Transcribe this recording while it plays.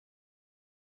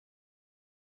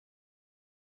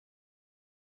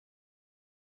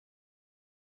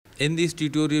In this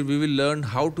tutorial, we will learn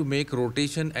how to make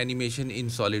rotation animation in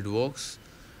SolidWorks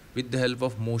with the help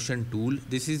of motion tool.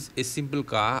 This is a simple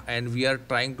car and we are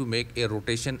trying to make a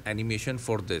rotation animation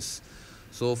for this.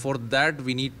 So for that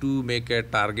we need to make a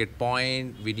target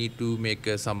point, we need to make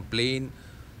some plane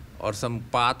or some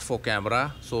path for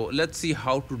camera. So let's see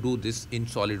how to do this in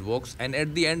SolidWorks, and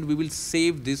at the end we will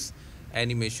save this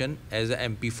animation as a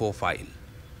MP4 file.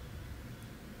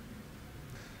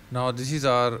 Now this is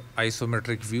our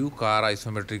isometric view, car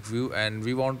isometric view, and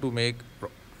we want to make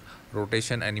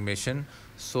rotation animation.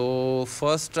 So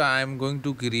first I am going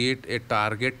to create a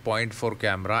target point for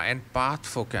camera and path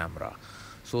for camera.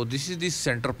 So this is the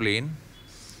center plane.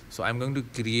 So I'm going to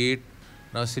create,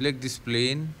 now select this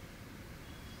plane,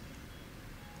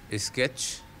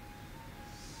 sketch,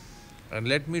 and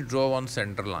let me draw one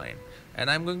center line, and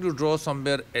I'm going to draw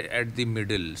somewhere at the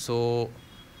middle. So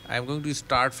I'm going to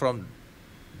start from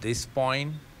this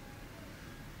point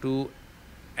to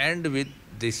end with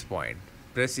this point.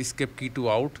 Press escape key to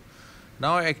out.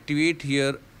 Now activate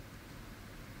here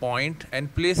point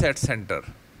and place at center.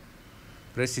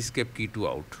 Press escape key to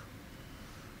out.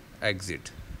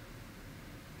 Exit.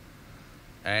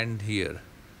 And here.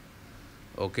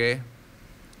 Okay.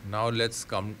 Now let's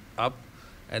come up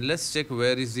and let's check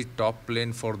where is the top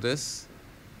plane for this.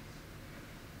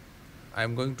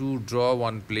 I'm going to draw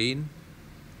one plane.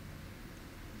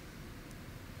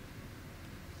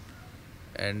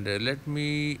 And let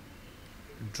me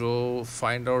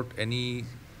find out any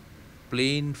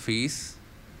plane face,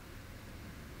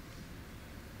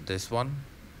 this one,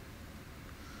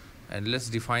 and let's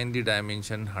define the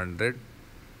dimension 100,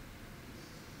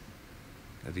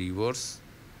 reverse.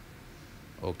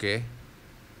 Okay,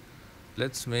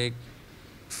 let's make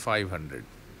 500.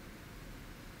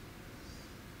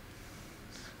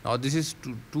 Now this is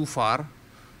too far,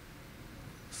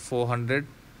 400.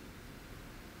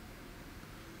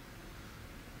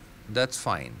 That's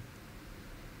fine.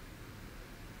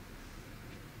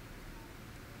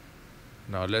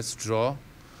 Now let's draw.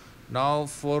 Now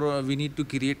for we need to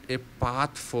create a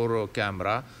path for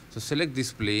camera. So select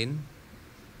this plane,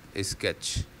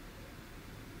 sketch,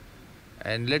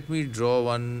 and let me draw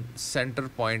one center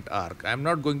point arc. I'm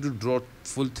not going to draw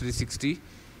full 360.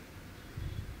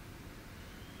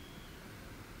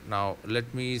 Now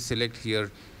let me select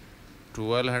here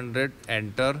 1200,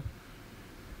 enter.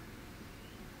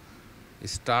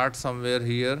 Start somewhere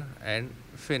here and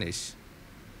finish.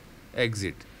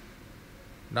 Exit.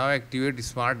 Now activate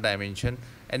smart dimension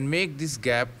and make this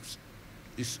gap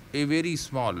is a very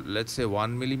small, let's say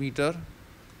 1 millimeter.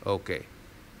 Okay.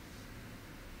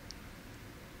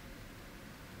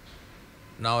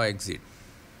 Now exit.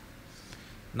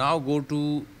 Now go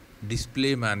to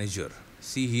display manager.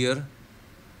 See here,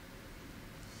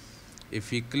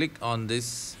 if we click on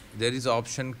this, there is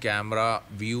option camera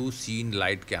view scene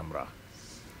light camera.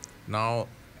 Now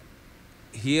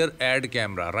here add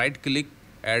camera, right click,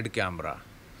 add camera.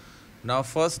 Now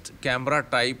first camera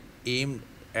type aimed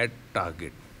at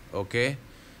target. Okay.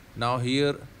 Now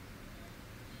here,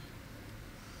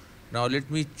 now let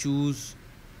me choose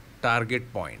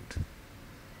target point.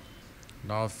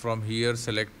 Now from here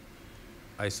select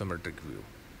isometric view.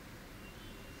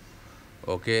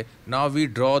 Okay. Now we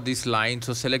draw this line,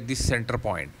 so select this center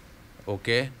point.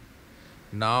 Okay.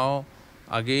 Now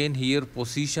again here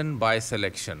position by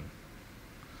selection.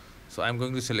 So I'm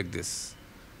going to select this.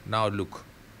 Now look,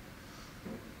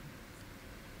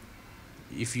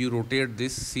 if you rotate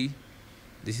this, see,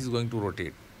 this is going to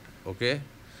rotate. Okay.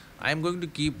 I'm going to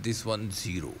keep this one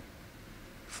 0.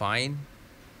 Fine.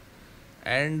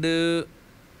 And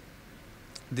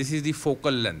this is the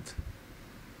focal length,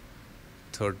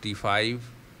 35.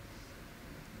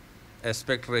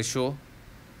 Aspect ratio,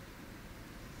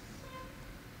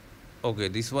 okay,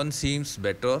 this one seems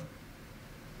better,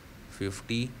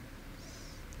 50.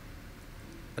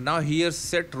 Now here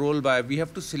set roll by, we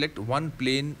have to select one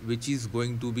plane which is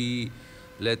going to be,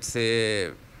 let's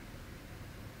say,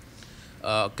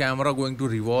 camera going to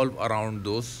revolve around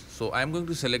those. So I'm going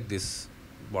to select this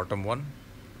bottom one.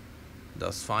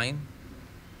 That's fine.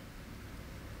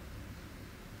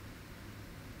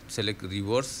 Select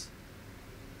reverse.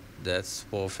 That's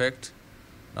perfect.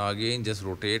 Now again just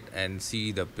rotate and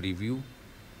see the preview.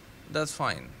 That's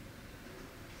fine.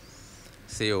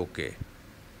 Say okay.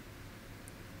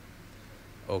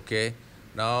 Okay.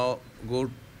 Now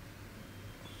go.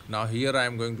 Now here I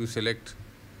am going to select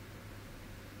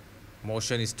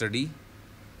motion study.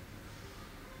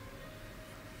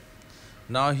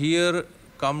 Now here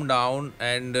come down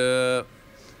and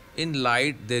in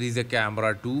light there is a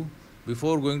camera too.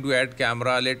 Before going to add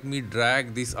camera, let me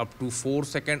drag this up to 4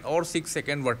 second or 6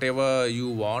 second, whatever you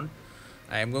want.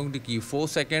 I am going to keep 4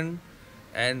 second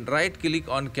and right click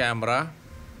on camera.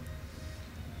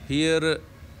 Here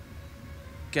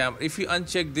if you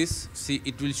uncheck this, see,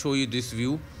 it will show you this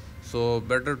view. So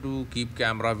better to keep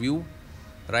camera view.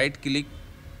 Right click,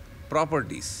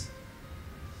 properties.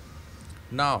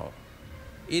 Now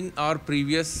in our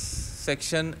previous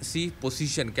section, see,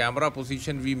 position, camera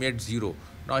position we made 0.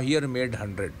 Now here made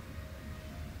 100.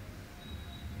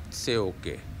 Say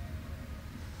OK.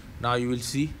 Now you will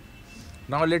see.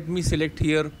 Now let me select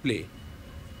here play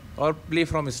or play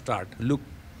from start. Look,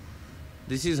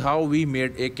 this is how we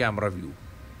made a camera view.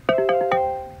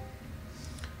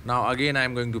 Now again I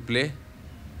am going to play.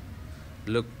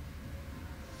 Look.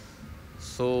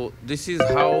 So this is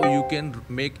how you can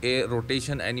make a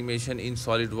rotation animation in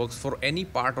SolidWorks for any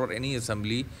part or any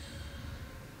assembly.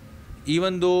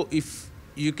 Even though if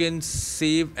you can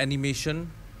save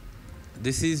animation,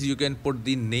 this is, you can put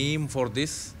the name for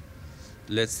this.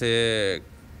 Let's say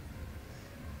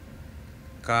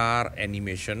car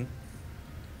animation.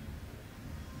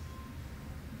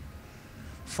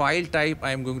 File type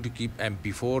I am going to keep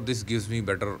MP4. This gives me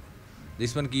better.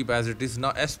 This one keep as it is.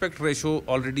 Now aspect ratio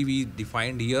already we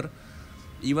defined here.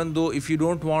 Even though if you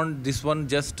don't want this one,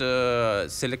 just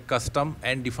select custom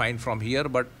and define from here,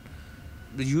 but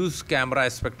use camera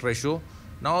aspect ratio.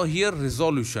 Now here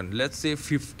resolution, let's say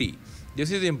 50.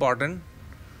 This is important.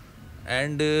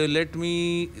 And let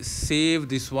me save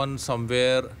this one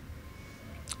somewhere.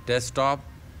 Desktop.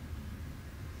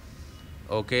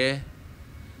 Okay.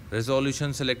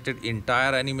 Resolution selected,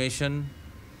 entire animation.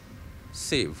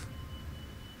 Save.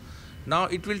 Now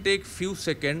it will take few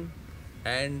seconds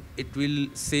and it will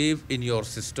save in your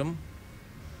system.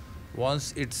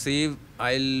 Once it's saved,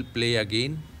 I'll play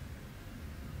again.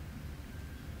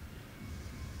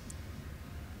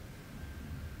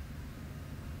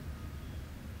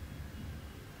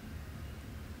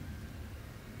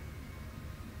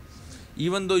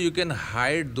 Even though you can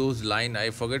hide those lines, I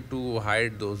forget to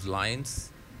hide those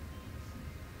lines.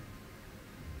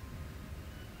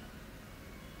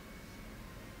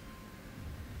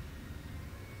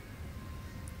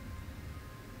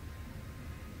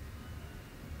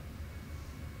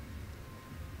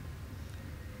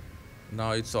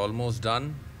 Now it's almost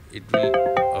done. It will,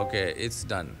 okay, it's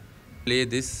done. Play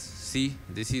this, see,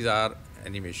 this is our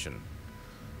animation.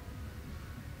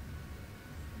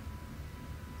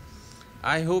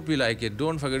 I hope you like it.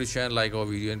 Don't forget to share and like our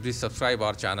video, and please subscribe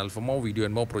our channel for more video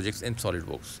and more projects in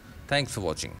SolidWorks. Thanks for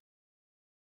watching.